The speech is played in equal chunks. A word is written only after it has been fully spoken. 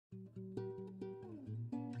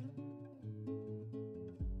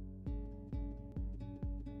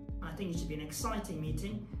I think it should be an exciting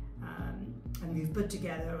meeting. And we've put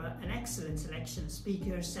together an excellent selection of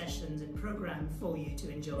speakers, sessions and program for you to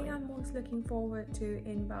enjoy. The thing I'm most looking forward to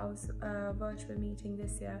in BURST virtual meeting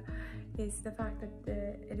this year is the fact that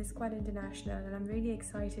it is quite international, and I'm really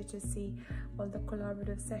excited to see all the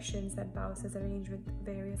collaborative sessions that BURST has arranged with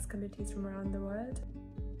various committees from around the world.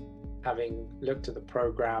 Having looked at the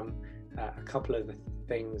program, a couple of the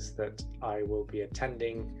things that I will be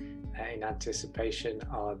attending in anticipation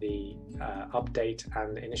are the update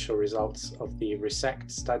and initial results of the RESECT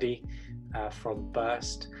study from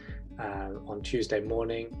BURST on Tuesday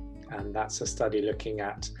morning, and that's a study looking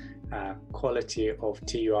at quality of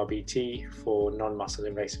TURBT for non-muscle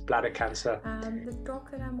invasive bladder cancer. The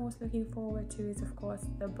talk that I'm most looking forward to is of course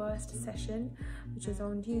the BURST session, which is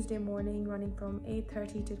on Tuesday morning running from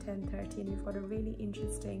 8:30 to 10:30, and we've got a really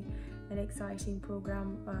interesting and exciting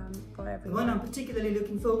program for everyone. The one I'm particularly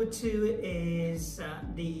looking forward to is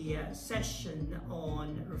the session on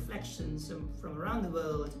reflections from around the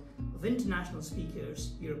world of international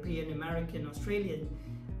speakers, European, American, Australian,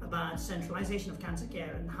 about centralization of cancer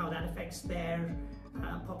care and how that affects their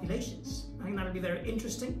populations. I think that'll be very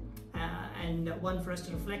interesting and one for us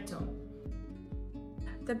to reflect on.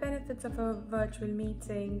 The benefits of a virtual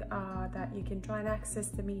meeting are that you can try and access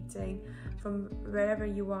the meeting from wherever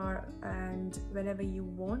you are and whenever you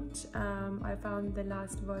want. I found the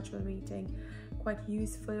last virtual meeting quite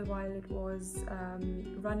useful while it was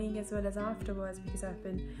running as well as afterwards, because I've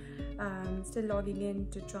been still logging in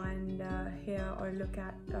to try and hear or look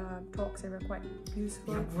at talks that were quite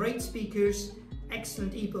useful. We have great speakers,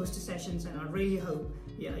 excellent e-poster sessions, and I really hope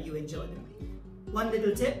you enjoy them. One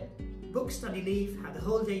little tip: book study leave, have the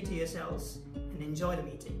whole day to yourselves and enjoy the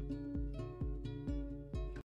meeting.